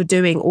why you're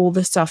doing all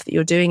the stuff that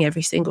you're doing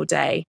every single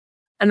day.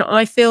 And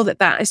I feel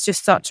that is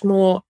just such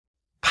more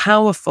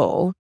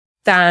powerful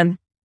than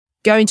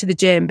going to the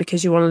gym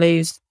because you want to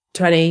lose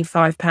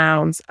 25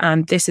 pounds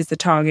and this is the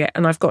target.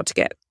 And I've got to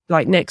get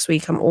next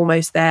week, I'm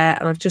almost there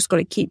and I've just got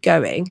to keep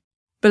going.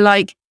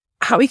 But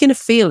how are you going to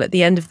feel at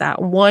the end of that?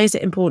 And why is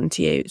it important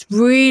to you? It's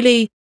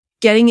really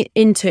getting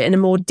into it in a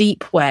more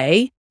deep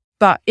way,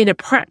 but in a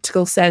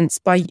practical sense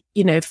by,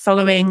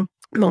 following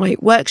my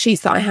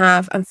worksheets that I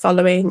have and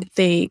following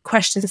the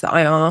questions that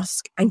I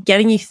ask and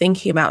getting you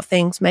thinking about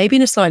things maybe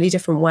in a slightly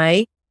different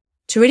way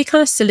to really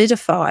kind of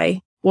solidify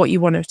what you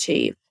want to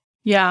achieve.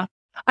 Yeah.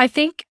 I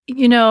think,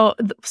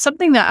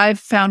 something that I've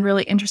found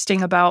really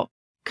interesting about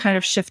kind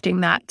of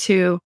shifting that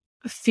to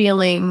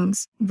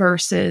feelings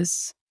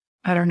versus,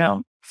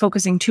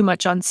 focusing too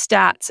much on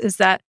stats is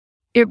that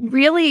it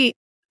really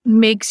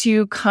makes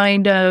you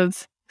kind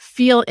of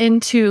feel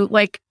into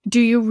do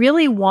you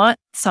really want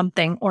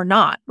something or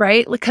not,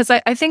 right? Because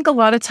I think a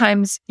lot of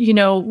times,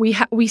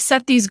 we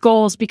set these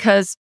goals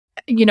because,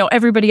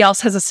 everybody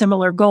else has a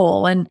similar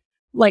goal and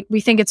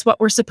we think it's what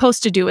we're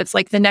supposed to do. It's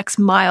the next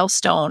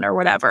milestone or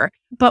whatever.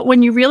 But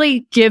when you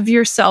really give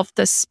yourself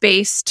the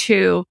space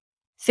to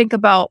think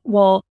about,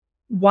 well,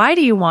 why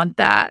do you want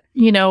that?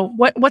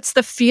 What's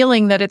the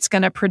feeling that it's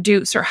going to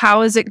produce or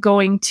how is it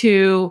going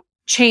to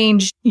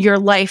change your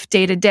life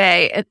day to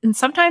day? And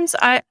sometimes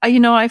I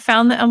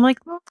found that I'm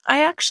well,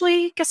 I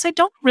actually guess I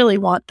don't really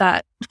want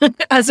that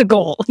as a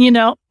goal,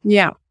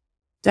 Yeah,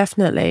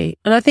 definitely.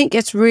 And I think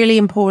it's really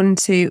important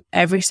to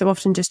every so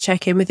often just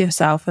check in with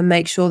yourself and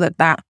make sure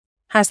that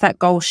has that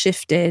goal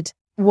shifted.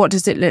 What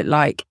does it look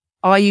like?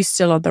 Are you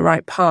still on the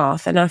right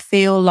path? And I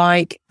feel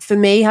for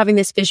me, having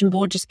this vision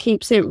board just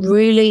keeps it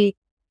really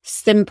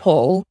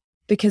simple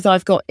because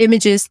I've got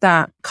images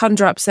that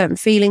conjure up certain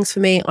feelings for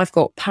me. I've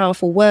got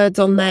powerful words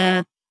on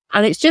there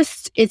and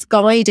it's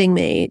guiding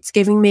me. It's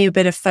giving me a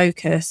bit of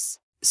focus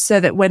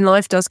so that when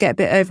life does get a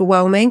bit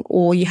overwhelming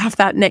or you have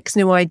that next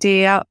new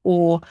idea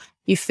or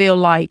you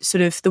feel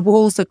sort of the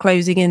walls are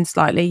closing in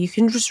slightly, you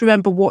can just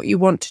remember what you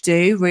want to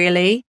do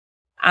really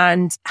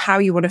and how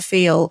you want to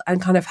feel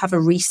and kind of have a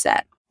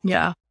reset.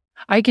 Yeah.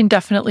 I can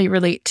definitely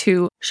relate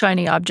to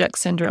shiny object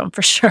syndrome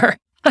for sure.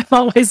 I'm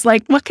always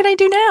like, what can I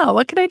do now?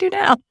 What can I do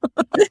now?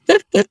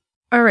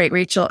 All right,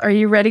 Rachel, are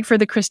you ready for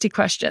the Christy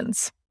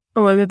questions?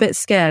 Oh, I'm a bit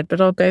scared,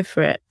 but I'll go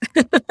for it.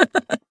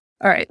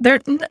 All right. They're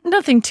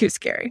nothing too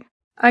scary.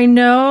 I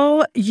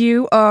know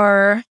you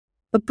are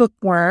a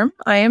bookworm.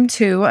 I am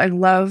too. I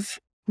love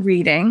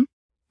reading.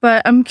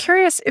 But I'm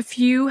curious, if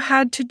you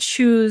had to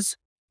choose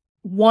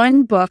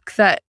one book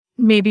that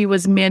maybe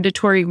was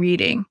mandatory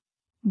reading,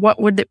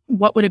 what would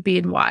it be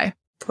and why?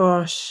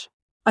 Gosh,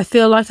 I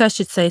feel like I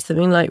should say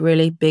something like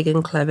really big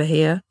and clever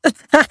here.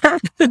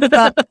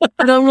 but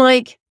I'm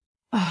like,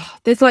 oh,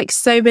 there's like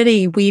so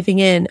many weaving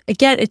in.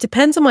 Again, it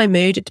depends on my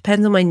mood. It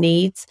depends on my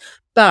needs.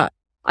 But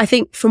I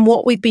think from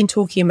what we've been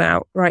talking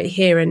about right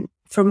here and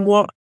from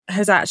what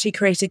has actually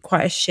created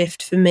quite a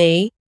shift for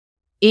me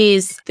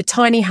is the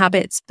Tiny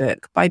Habits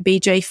book by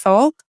BJ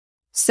Fogg.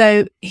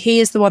 So he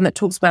is the one that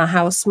talks about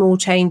how small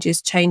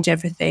changes change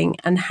everything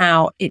and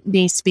how it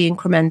needs to be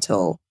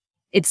incremental.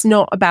 It's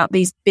not about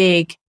these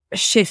big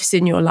shifts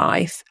in your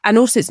life. And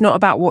also it's not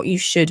about what you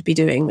should be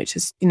doing, which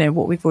is,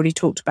 what we've already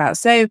talked about.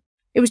 So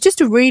it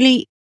was a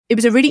really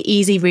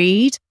easy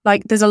read.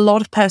 Like there's a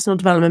lot of personal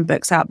development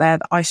books out there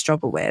that I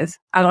struggle with.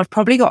 And I've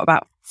probably got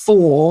about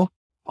 4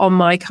 on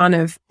my kind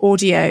of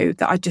audio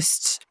that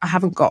I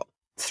haven't got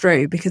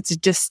through because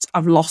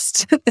I've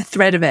lost the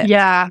thread of it.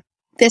 Yeah.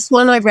 This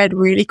one I read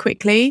really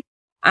quickly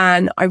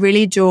and I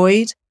really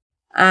enjoyed,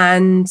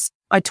 and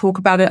I talk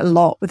about it a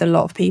lot with a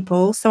lot of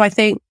people. So I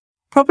think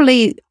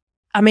probably,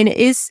 it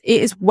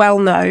is well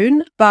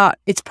known, but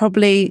it's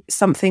probably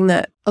something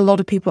that a lot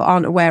of people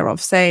aren't aware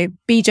of. So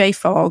BJ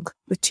Fogg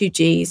with 2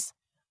 G's,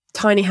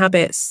 Tiny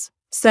Habits.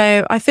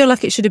 So I feel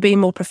like it should have been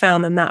more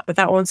profound than that, but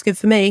that one's good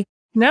for me.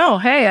 No,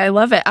 hey, I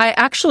love it.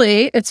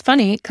 It's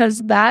funny because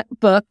that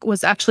book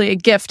was actually a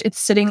gift. It's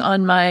sitting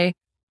on my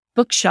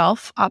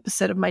bookshelf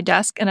opposite of my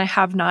desk and I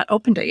have not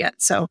opened it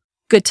yet. So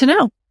good to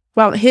know.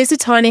 Well, here's a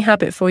tiny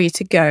habit for you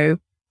to go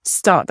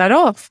start that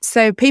off.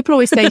 So people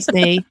always say to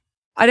me,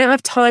 I don't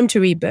have time to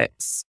read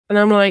books. And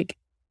I'm like,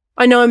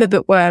 I know I'm a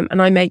bookworm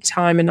and I make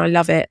time and I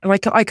love it. And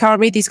I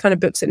can't read these kind of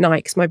books at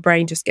night because my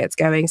brain just gets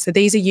going. So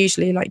these are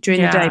usually like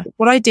during the day. But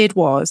what I did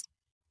was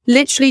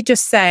literally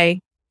just say,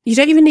 you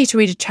don't even need to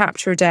read a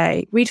chapter a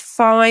day. Read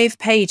 5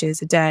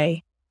 pages a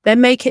day, then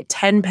make it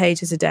 10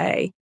 pages a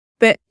day.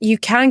 But you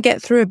can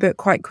get through a book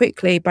quite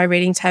quickly by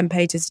reading 10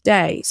 pages a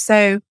day.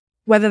 So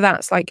whether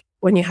that's like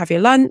when you have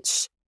your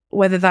lunch,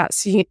 whether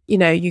that's, you're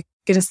going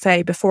to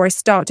say, before I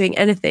start doing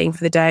anything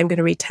for the day, I'm going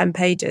to read 10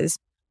 pages.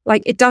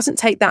 Like it doesn't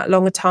take that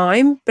long a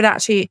time, but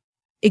actually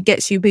it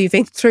gets you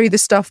moving through the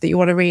stuff that you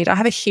want to read. I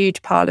have a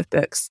huge pile of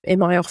books in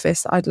my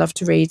office I'd love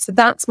to read. So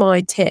that's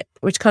my tip,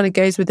 which kind of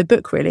goes with the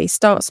book really.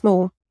 Start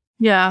small.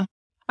 Yeah.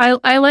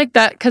 I like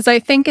that because I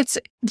think it's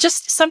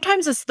just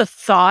sometimes it's the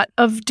thought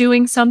of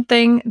doing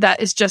something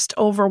that is just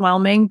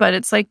overwhelming. But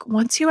it's like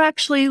once you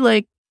actually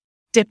like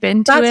dip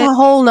into That's it. a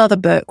whole nother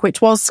book,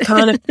 which was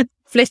kind of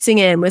flitting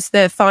in, was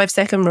the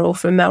 5-second rule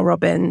from Mel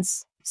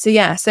Robbins. So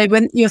yeah, so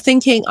when you're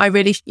thinking, I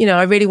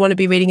really want to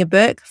be reading a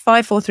book,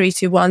 5, 4, 3,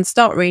 2, 1,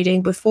 start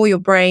reading before your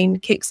brain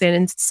kicks in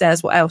and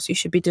says what else you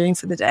should be doing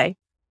for the day.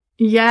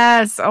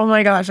 Yes. Oh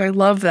my gosh. I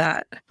love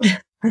that.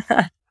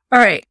 All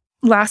right.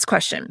 Last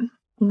question.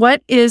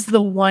 What is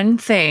the one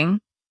thing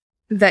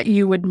that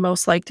you would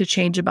most like to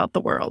change about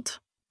the world?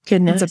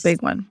 Goodness. It's a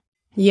big one.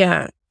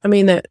 Yeah.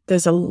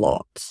 There's a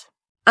lot.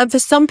 And for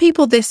some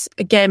people, this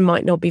again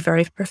might not be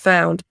very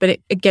profound, but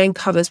it again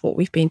covers what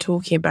we've been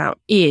talking about,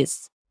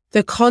 is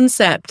the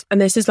concept,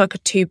 and this is like a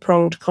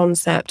 2-pronged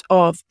concept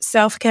of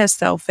self-care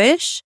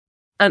selfish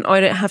and I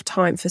don't have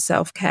time for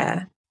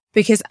self-care.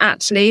 Because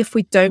actually, if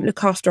we don't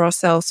look after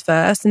ourselves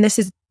first, and this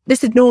is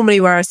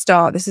normally where I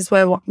start, this is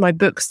where my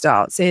book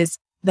starts, is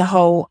the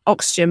whole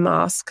oxygen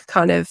mask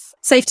kind of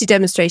safety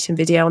demonstration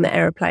video on the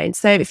airplane.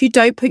 So if you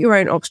don't put your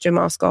own oxygen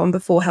mask on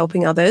before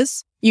helping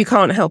others, you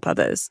can't help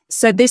others.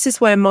 So this is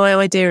where my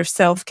idea of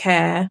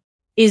self-care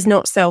is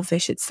not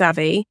selfish, it's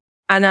savvy.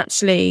 And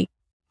actually,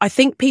 I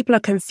think people are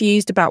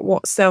confused about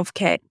what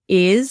self-care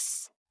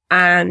is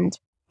and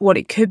what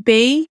it could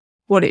be,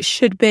 what it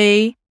should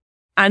be,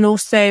 and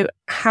also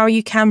how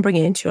you can bring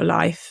it into your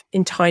life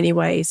in tiny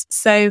ways.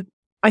 So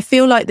I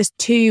feel like there's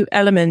 2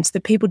 elements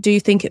that people do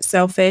think it's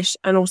selfish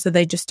and also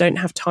they just don't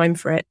have time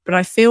for it. But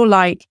I feel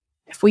like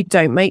if we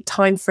don't make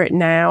time for it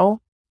now,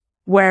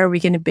 where are we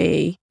going to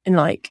be in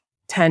like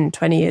 10,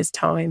 20 years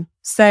time?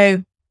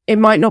 So it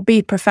might not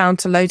be profound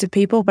to loads of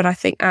people, but I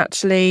think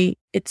actually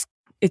it's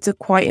a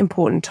quite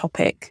important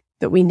topic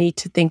that we need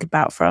to think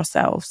about for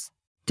ourselves.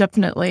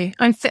 Definitely.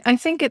 I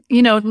think it,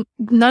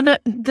 none of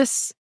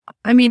this,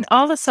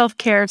 all the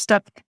self-care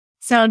stuff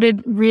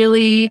sounded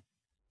really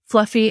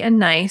fluffy and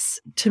nice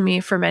to me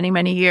for many,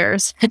 many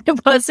years. And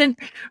it wasn't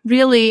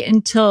really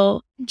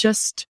until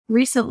just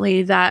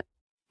recently that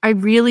I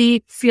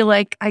really feel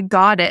like I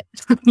got it,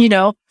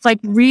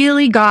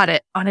 really got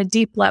it on a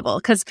deep level.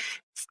 Because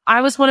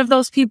I was one of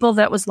those people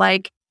that was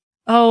like,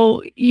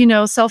 oh,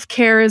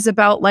 self-care is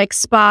about like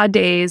spa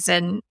days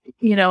and,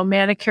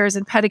 manicures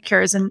and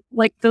pedicures. And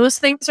like those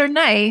things are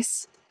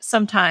nice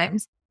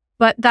sometimes,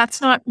 but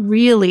that's not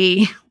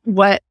really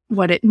what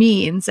it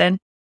means. And,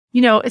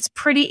 it's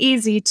pretty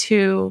easy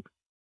to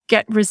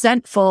get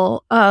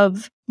resentful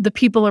of the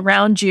people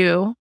around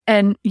you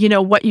and,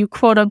 what you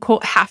quote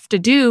unquote have to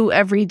do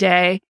every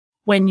day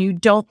when you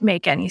don't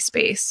make any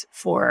space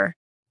for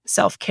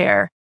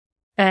self-care.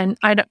 And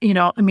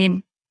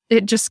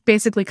it just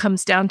basically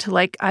comes down to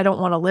like, I don't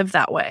want to live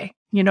that way.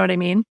 You know what I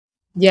mean?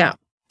 Yeah,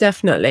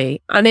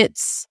 definitely. And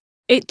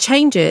it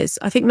changes.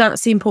 I think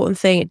that's the important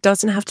thing. It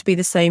doesn't have to be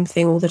the same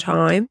thing all the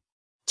time.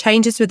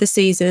 Changes with the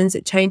seasons.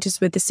 It changes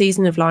with the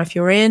season of life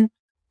you're in.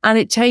 And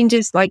it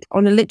changes like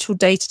on a literal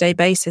day-to-day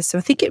basis. So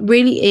I think it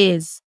really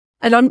is.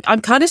 And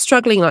I'm kind of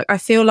struggling. Like, I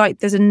feel like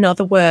there's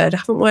another word. I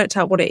haven't worked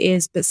out what it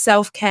is, but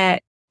self-care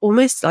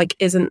almost like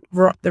isn't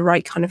the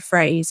right kind of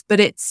phrase, but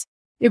it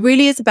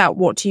really is about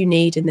what do you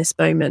need in this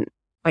moment,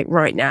 like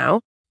right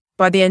now.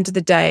 By the end of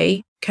the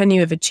day, can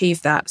you have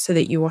achieved that so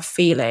that you are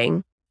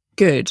feeling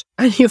good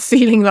and you're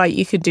feeling like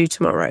you could do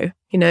tomorrow,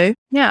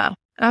 Yeah,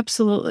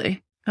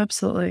 absolutely.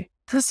 Absolutely.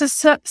 This is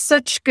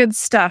such good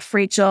stuff,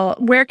 Rachel.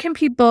 Where can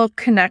people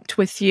connect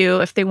with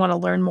you if they want to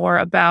learn more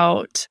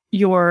about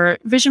your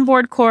vision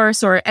board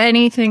course or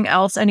anything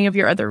else, any of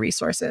your other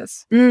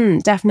resources?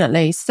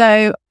 Definitely.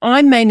 So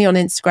I'm mainly on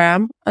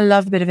Instagram. I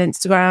love a bit of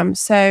Instagram.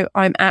 So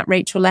I'm at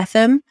Rachel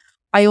Lethem.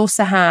 I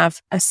also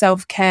have a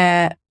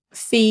self-care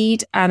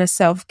feed and a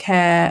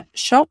self-care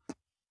shop,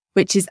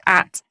 which is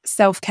at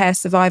Self-Care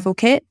Survival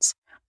Kit,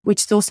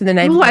 which is also the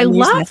name of my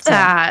newsletter. I love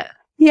that.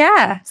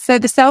 Yeah. So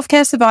the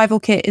Self-Care Survival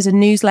Kit is a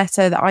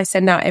newsletter that I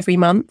send out every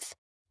month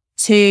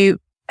to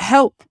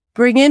help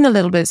bring in a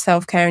little bit of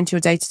self-care into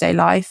your day-to-day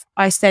life.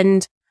 I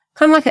send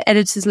kind of like an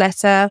editor's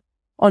letter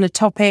on a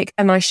topic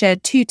and I share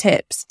 2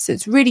 tips. So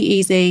it's really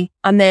easy.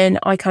 And then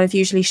I kind of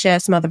usually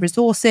share some other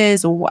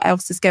resources or what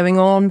else is going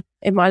on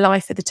in my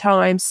life at the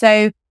time.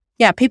 So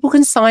yeah, people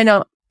can sign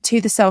up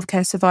to the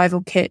Self-Care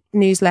Survival Kit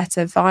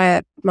newsletter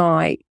via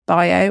my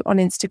bio on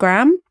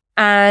Instagram.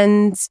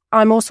 And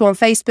I'm also on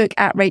Facebook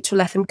at Rachel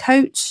Lethem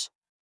Coach.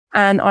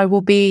 And I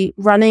will be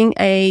running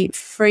a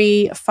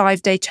free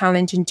 5-day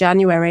challenge in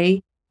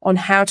January on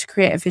how to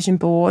create a vision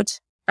board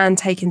and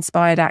take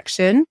inspired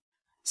action.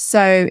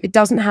 So it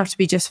doesn't have to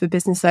be just for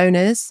business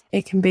owners.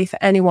 It can be for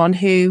anyone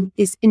who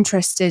is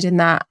interested in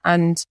that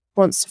and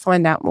wants to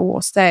find out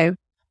more. So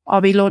I'll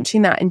be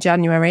launching that in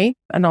January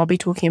and I'll be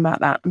talking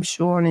about that, I'm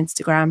sure, on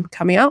Instagram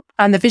coming up.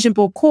 And the vision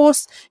board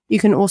course, you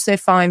can also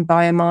find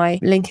via my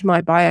link in my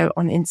bio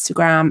on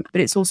Instagram, but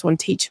it's also on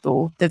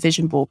Teachable, the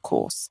vision board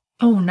course.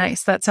 Oh,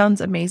 nice. That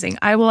sounds amazing.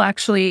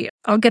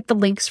 I'll get the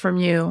links from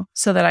you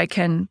so that I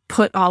can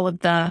put all of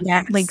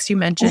the links you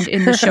mentioned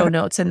in the show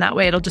notes. And that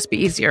way it'll just be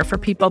easier for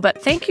people.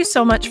 But thank you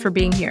so much for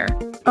being here.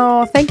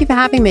 Oh, thank you for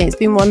having me. It's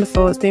been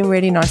wonderful. It's been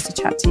really nice to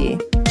chat to you.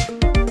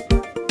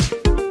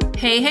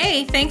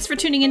 Hey, thanks for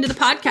tuning into the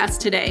podcast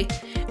today.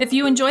 If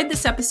you enjoyed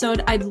this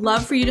episode, I'd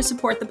love for you to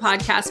support the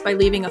podcast by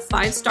leaving a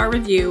 5-star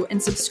review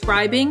and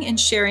subscribing and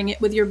sharing it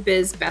with your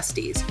biz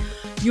besties.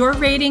 Your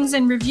ratings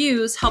and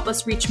reviews help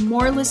us reach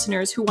more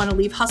listeners who want to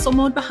leave hustle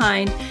mode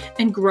behind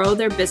and grow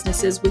their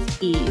businesses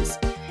with ease.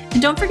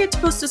 And don't forget to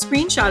post a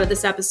screenshot of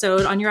this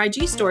episode on your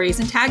IG stories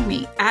and tag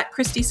me at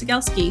Christy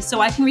Sigelski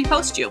so I can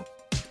repost you.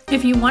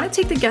 If you want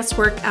to take the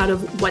guesswork out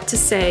of what to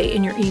say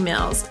in your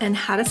emails and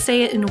how to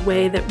say it in a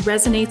way that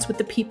resonates with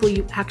the people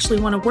you actually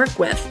want to work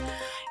with,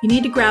 you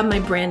need to grab my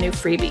brand new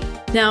freebie.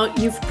 Now,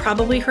 you've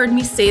probably heard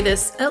me say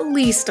this at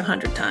least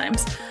 100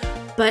 times,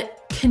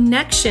 but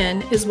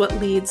connection is what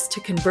leads to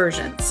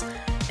conversions.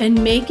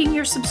 And making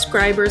your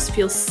subscribers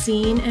feel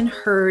seen and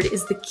heard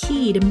is the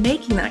key to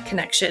making that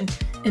connection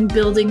and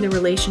building the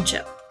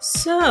relationship.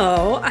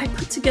 So I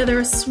put together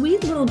a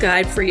sweet little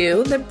guide for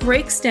you that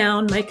breaks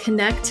down my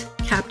Connect,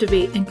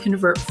 Captivate, and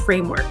Convert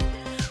framework,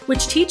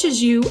 which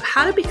teaches you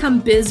how to become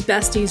biz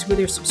besties with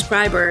your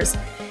subscribers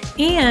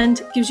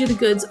and gives you the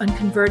goods on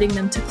converting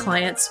them to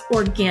clients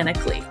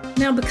organically.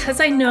 Now, because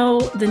I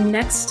know the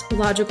next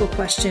logical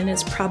question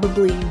is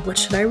probably, what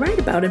should I write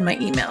about in my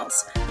emails?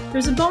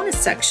 There's a bonus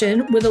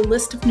section with a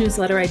list of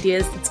newsletter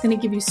ideas that's going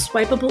to give you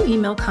swipeable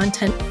email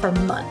content for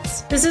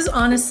months. This is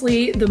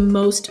honestly the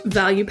most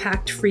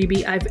value-packed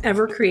freebie I've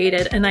ever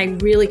created, and I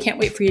really can't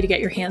wait for you to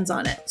get your hands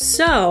on it.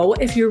 So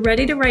if you're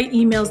ready to write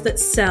emails that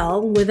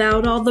sell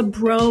without all the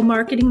bro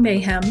marketing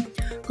mayhem,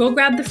 go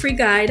grab the free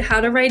guide, How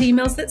to Write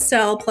Emails That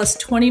Sell, plus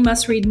 20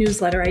 must-read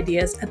newsletter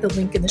ideas at the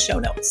link in the show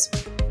notes.